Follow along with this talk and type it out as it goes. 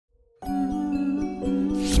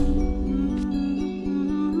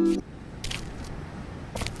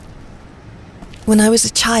When I was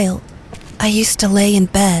a child, I used to lay in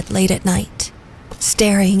bed late at night,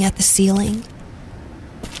 staring at the ceiling,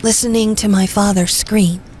 listening to my father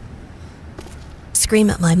scream. Scream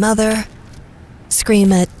at my mother,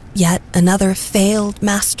 scream at yet another failed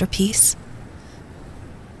masterpiece.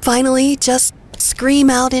 Finally, just scream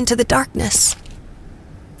out into the darkness.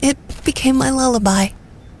 It became my lullaby.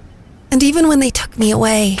 And even when they took me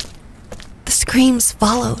away, the screams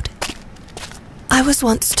followed. I was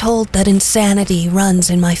once told that insanity runs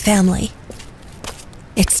in my family.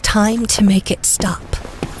 It's time to make it stop.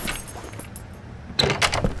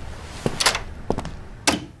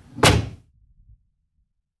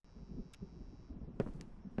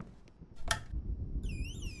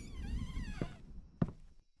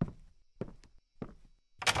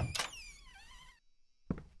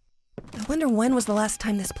 I wonder when was the last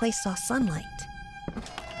time this place saw sunlight?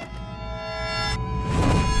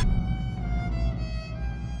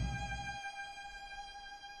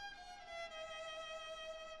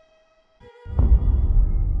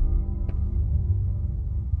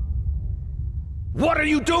 What are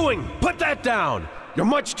you doing? Put that down! You're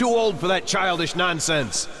much too old for that childish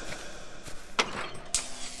nonsense.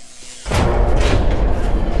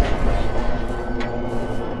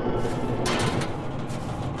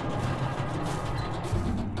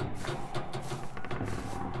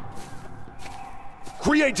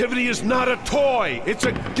 Creativity is not a toy, it's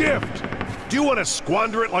a gift! Do you want to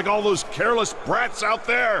squander it like all those careless brats out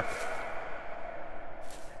there?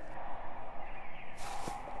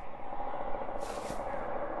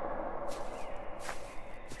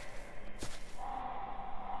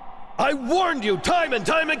 I warned you time and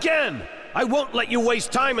time again! I won't let you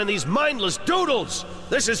waste time in these mindless doodles!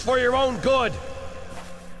 This is for your own good!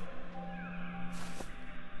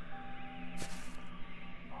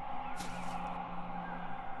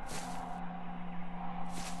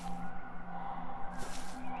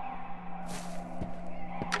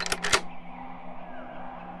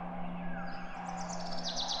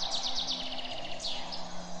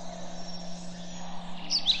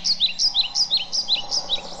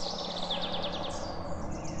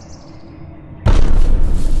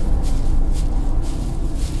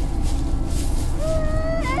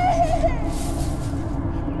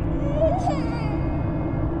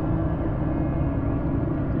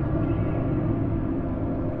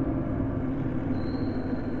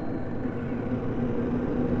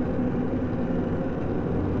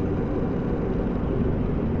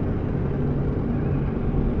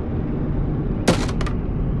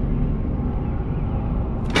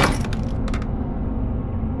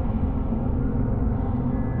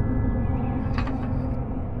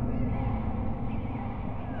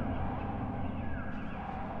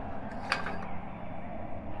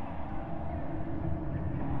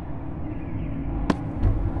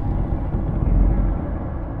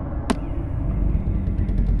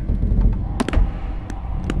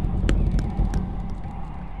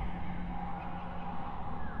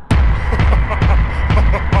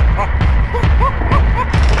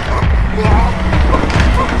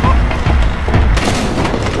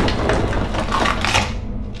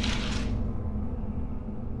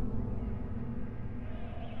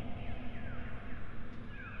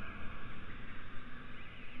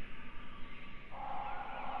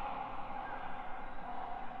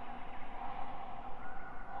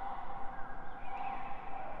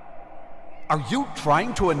 Are you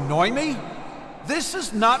trying to annoy me? This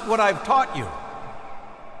is not what I've taught you.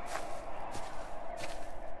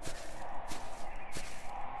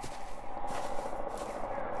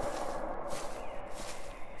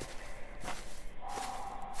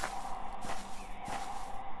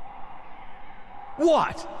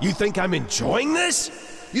 What? You think I'm enjoying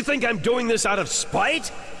this? You think I'm doing this out of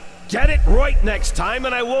spite? Get it right next time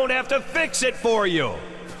and I won't have to fix it for you!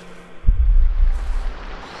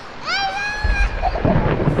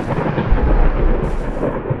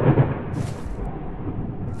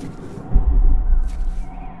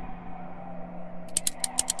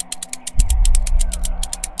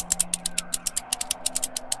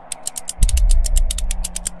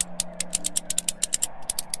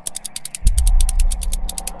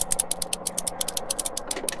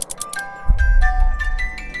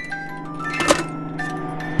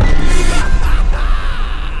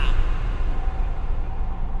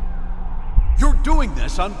 Doing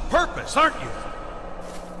this on purpose, aren't you?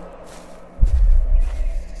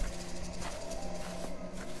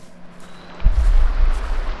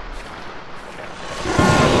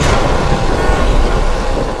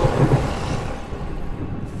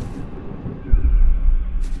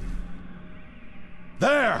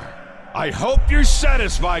 There! I hope you're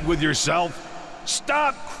satisfied with yourself.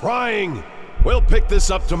 Stop crying! We'll pick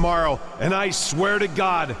this up tomorrow, and I swear to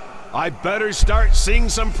God, I better start seeing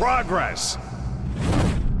some progress.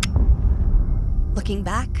 Looking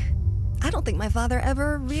back, I don't think my father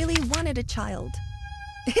ever really wanted a child.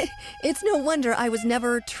 It's no wonder I was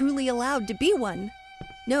never truly allowed to be one.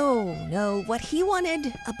 No, what he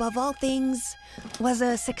wanted, above all things, was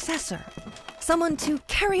a successor. Someone to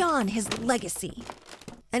carry on his legacy.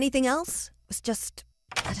 Anything else was just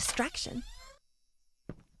a distraction.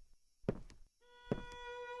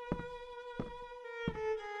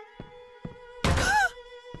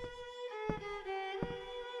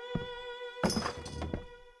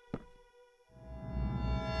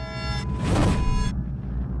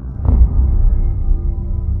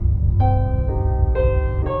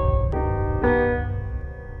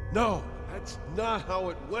 No, that's not how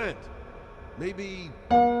it went. Maybe...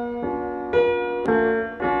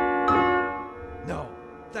 No,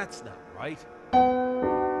 that's not right.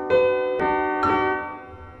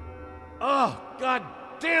 Oh, God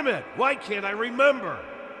damn it! Why can't I remember?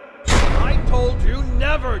 I told you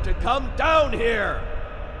never to come down here!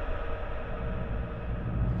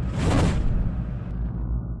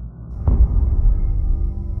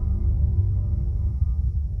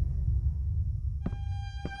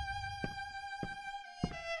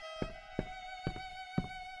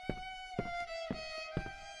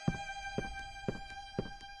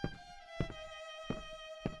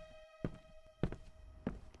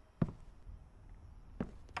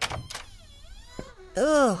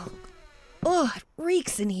 Ugh, it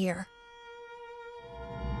reeks in here.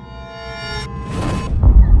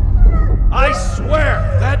 I swear,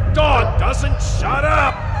 that dog doesn't shut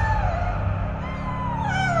up!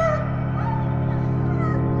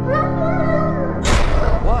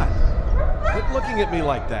 What? Quit looking at me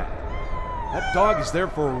like that. That dog is there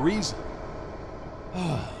for a reason.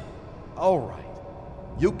 All right.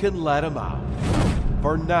 You can let him out.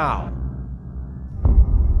 For now.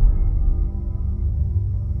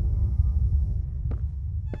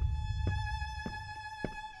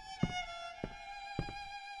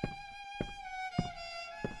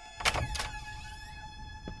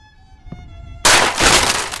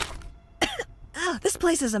 This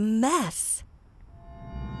place is a mess.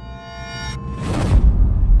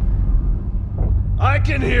 I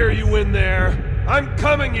can hear you in there. I'm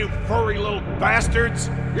coming, you furry little bastards.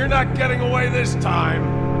 You're not getting away this time.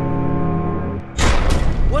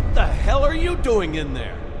 What the hell are you doing in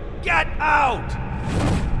there? Get out!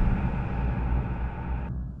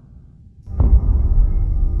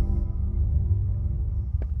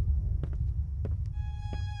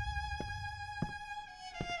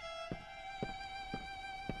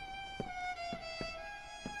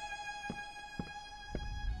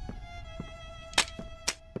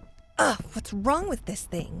 What's wrong with this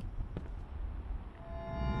thing?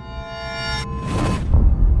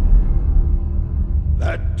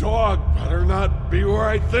 That dog better not be where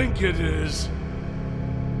I think it is.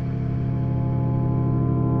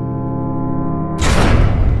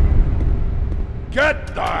 Get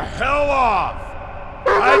the hell off!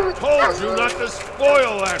 I told you not to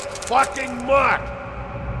spoil that fucking mutt!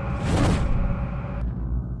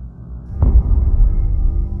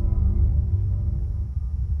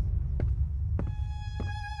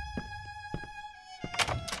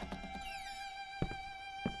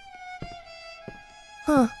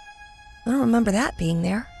 Huh. I don't remember that being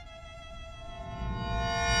there.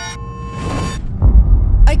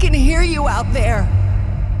 I can hear you out there.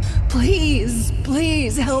 Please,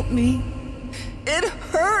 please help me. It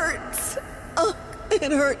hurts. Oh,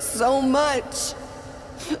 it hurts so much.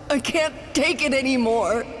 I can't take it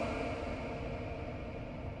anymore.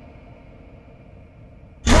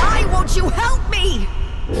 Why won't you help me?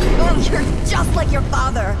 Oh, you're just like your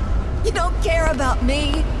father. You don't care about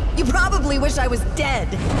me. You probably wish I was dead.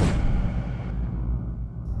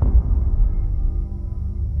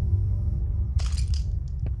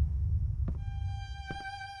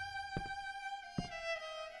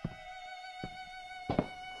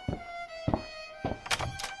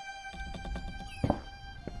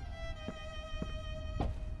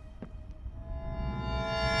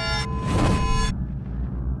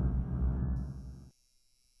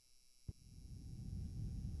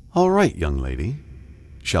 All right, young lady.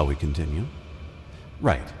 Shall we continue?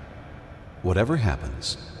 Right. Whatever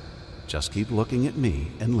happens, just keep looking at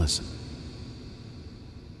me and listen.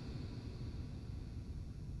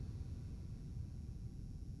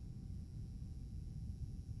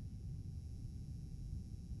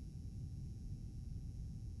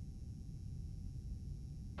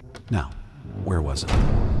 Now, where was it?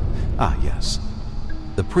 Ah, yes.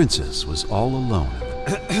 The princess was all alone.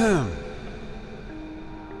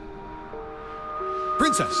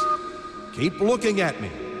 Princess, keep looking at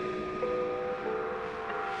me.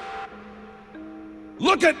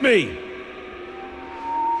 Look at me!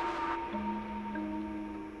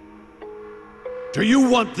 Do you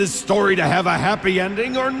want this story to have a happy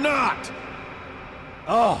ending or not?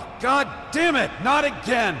 Oh, god damn it! Not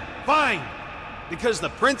again! Fine! Because the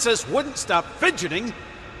princess wouldn't stop fidgeting,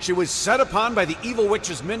 she was set upon by the evil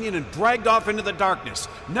witch's minion and dragged off into the darkness,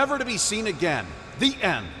 never to be seen again. The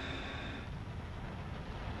end.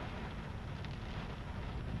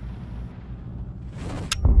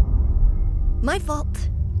 My fault.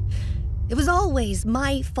 It was always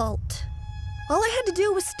my fault. All I had to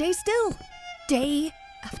do was stay still, day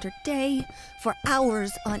after day, for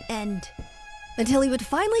hours on end, until he would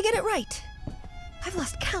finally get it right. I've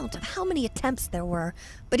lost count of how many attempts there were,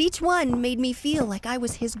 but each one made me feel like I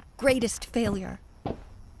was his greatest failure.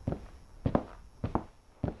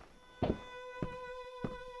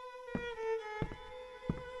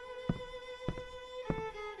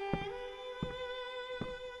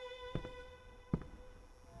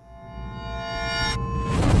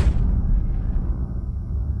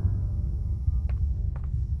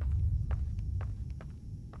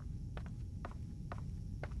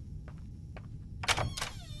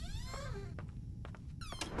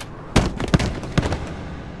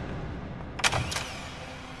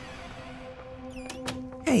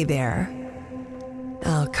 Hey there.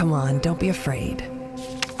 Oh, come on, don't be afraid.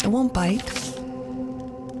 It won't bite.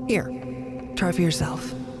 Here, try for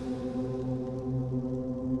yourself.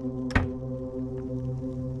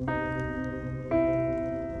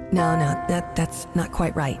 No, that's not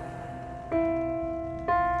quite right.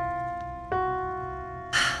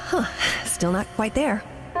 Huh, still not quite there.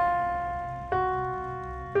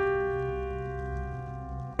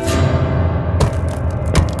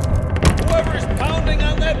 Whoever's pounding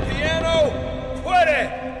on that piano, quit it!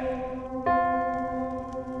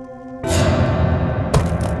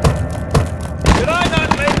 Did I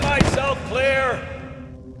not make myself clear?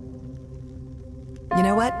 You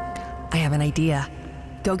know what? I have an idea.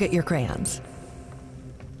 Go get your crayons.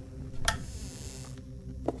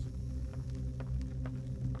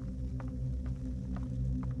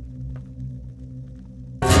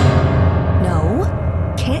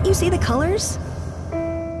 No? Can't you see the colors?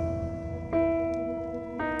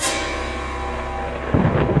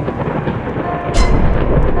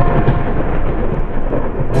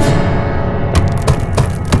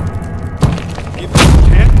 If you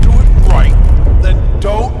can't do it right, then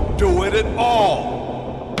don't do it at all.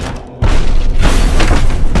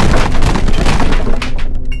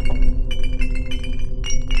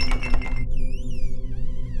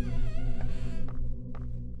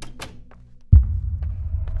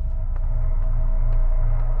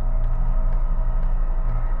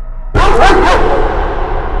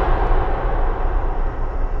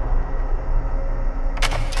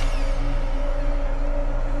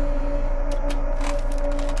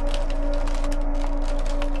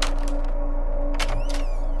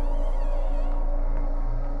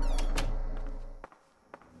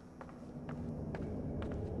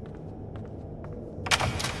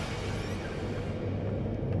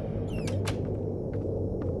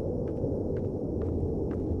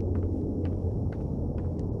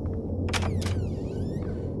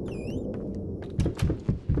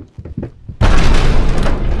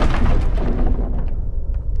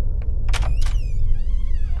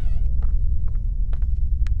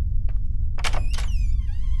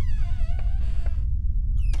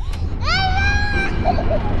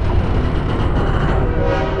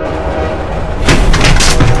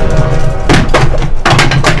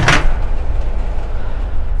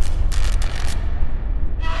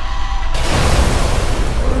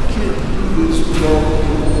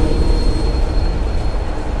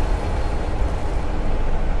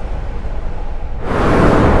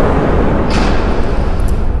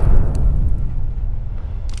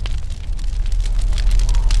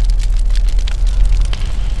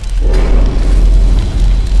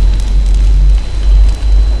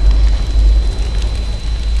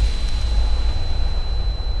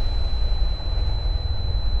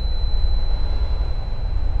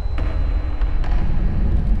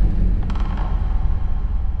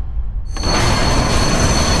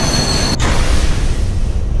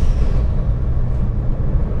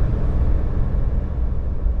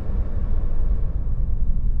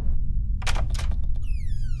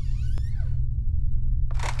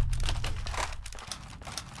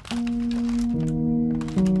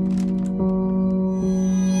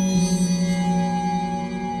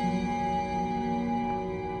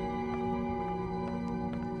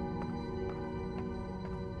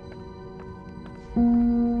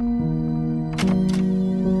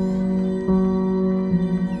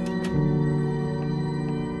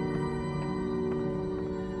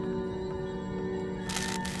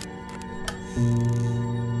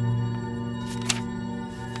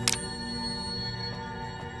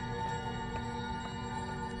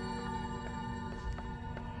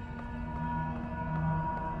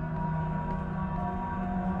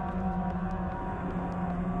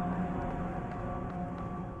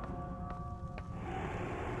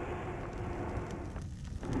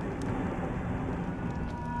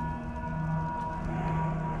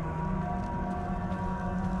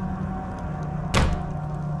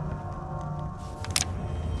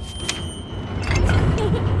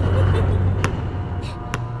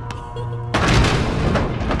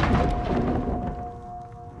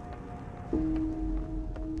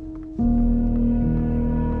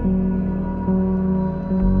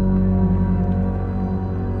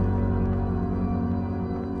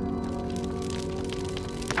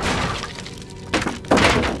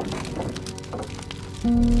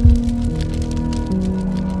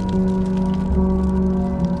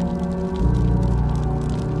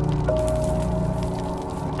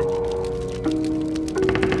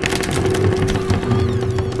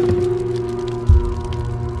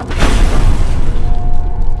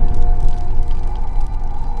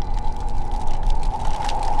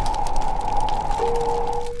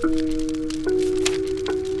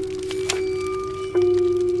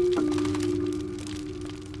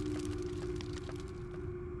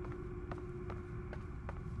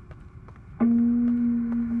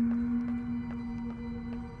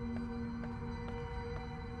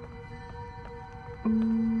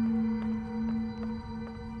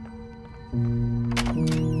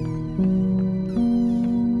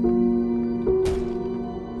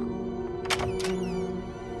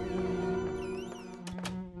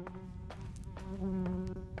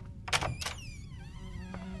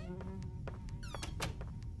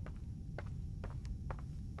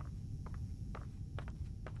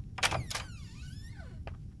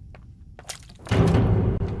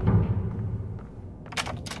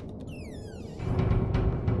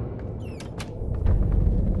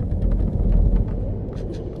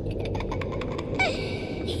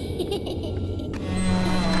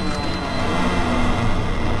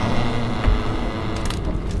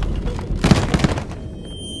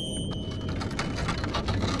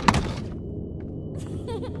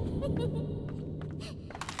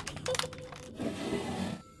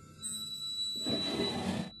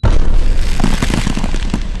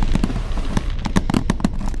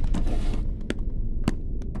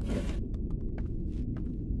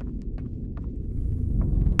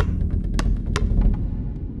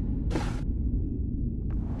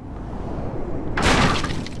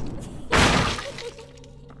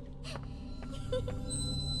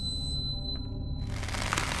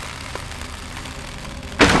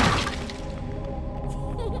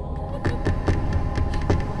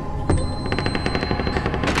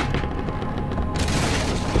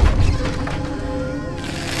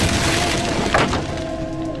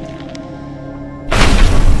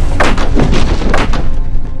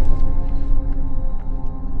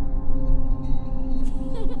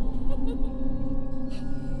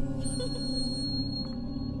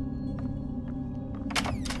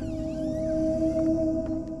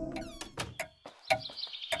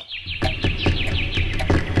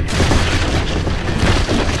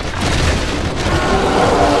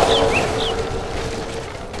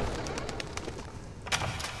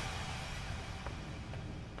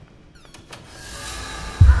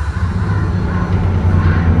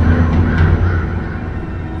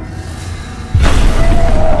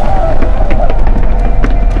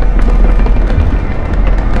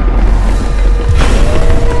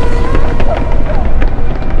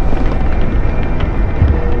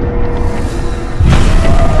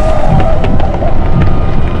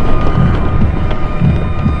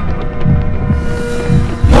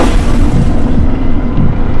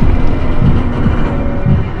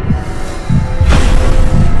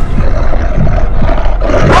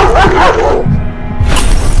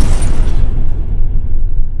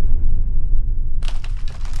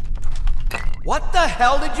 What the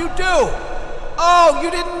hell did you do? Oh, you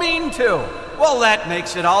didn't mean to. Well, that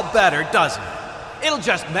makes it all better, doesn't it? It'll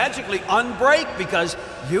just magically unbreak because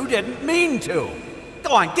you didn't mean to.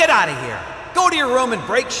 Go on, get out of here. Go to your room and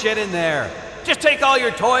break shit in there. Just take all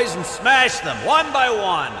your toys and smash them one by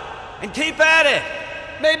one. And keep at it.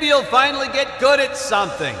 Maybe you'll finally get good at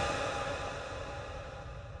something.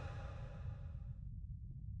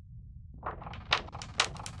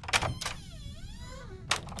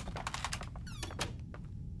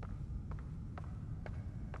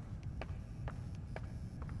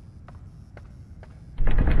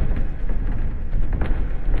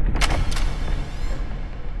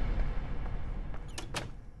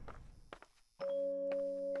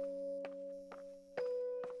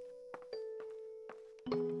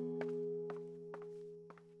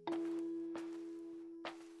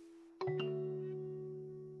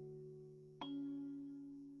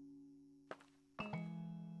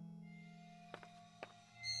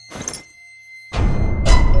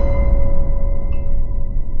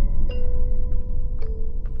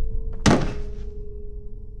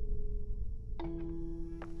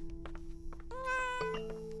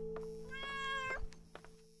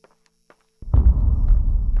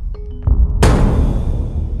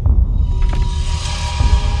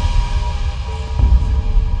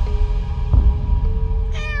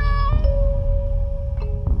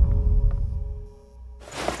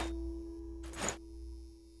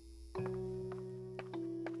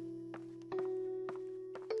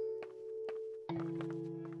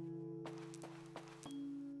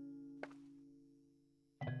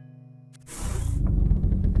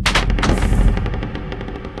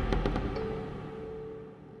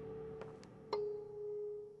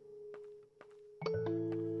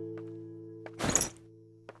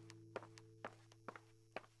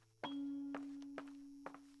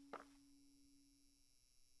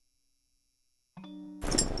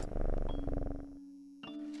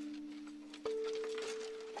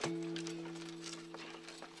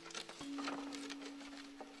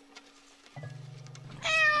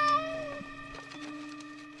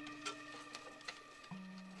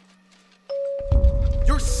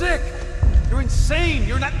 You're sick! You're insane!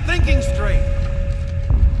 You're not thinking straight!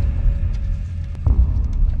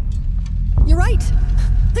 You're right.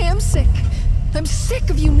 I am sick. I'm sick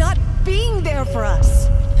of you not being there for us.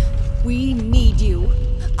 We need you.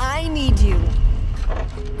 I need you.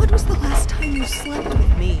 When was the last time you slept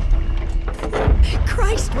with me?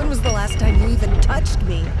 Christ, when was the last time you even touched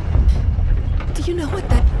me? Do you know what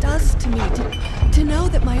that does to me? To know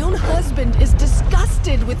that my own husband is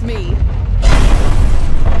disgusted with me?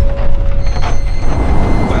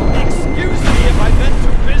 Well, excuse me if I've been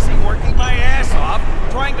too busy working my ass off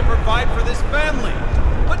trying to provide for this family.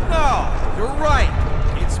 But no, you're right.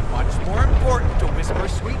 It's much more important to whisper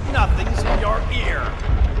sweet nothings in your ear.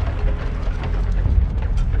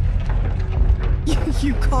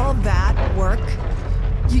 You call that work?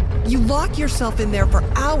 You lock yourself in there for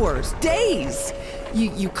hours, days.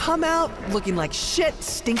 You come out looking like shit,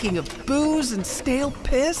 stinking of booze and stale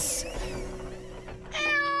piss.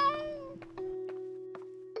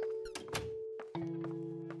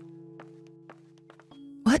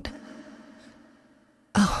 What?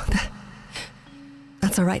 Oh,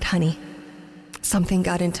 that's all right, honey. Something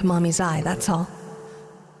got into Mommy's eye, that's all.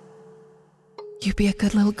 You be a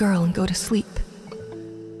good little girl and go to sleep.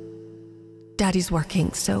 Daddy's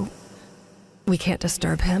working, so we can't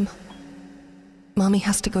disturb him. Mommy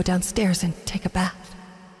has to go downstairs and take a bath.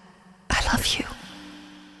 I love you.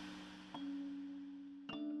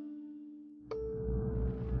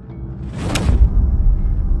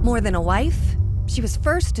 More than a wife, she was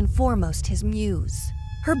first and foremost his muse.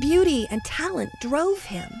 Her beauty and talent drove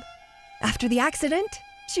him. After the accident,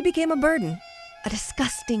 she became a burden. A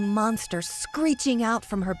disgusting monster screeching out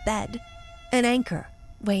from her bed. An anchor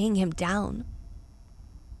weighing him down.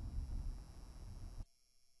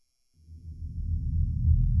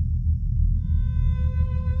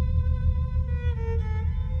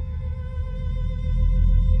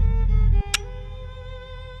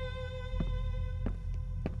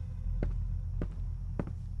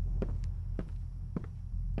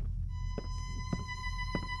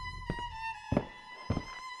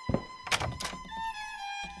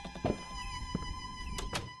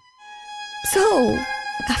 So,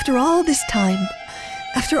 after all this time,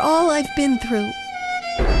 after all I've been through...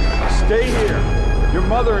 Stay here. Your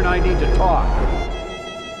mother and I need to talk.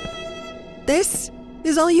 This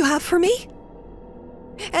is all you have for me?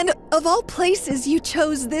 And of all places, you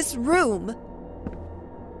chose this room.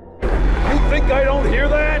 You think I don't hear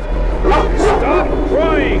that? Stop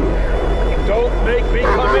crying! Don't make me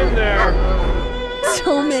come in there!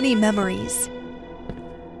 So many memories.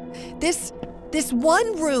 This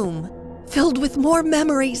one room, filled with more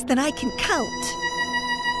memories than I can count.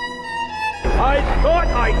 I thought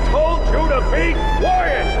I told you to be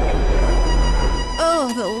quiet!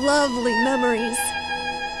 Oh, the lovely memories.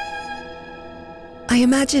 I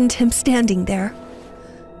imagined him standing there,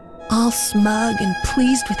 all smug and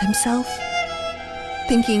pleased with himself,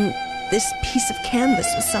 thinking this piece of canvas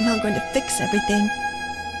was somehow going to fix everything.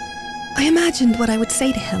 I imagined what I would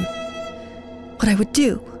say to him, what I would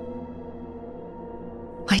do.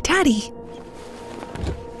 Why, Daddy,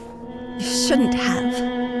 you shouldn't have.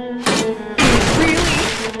 You really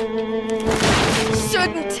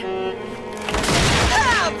shouldn't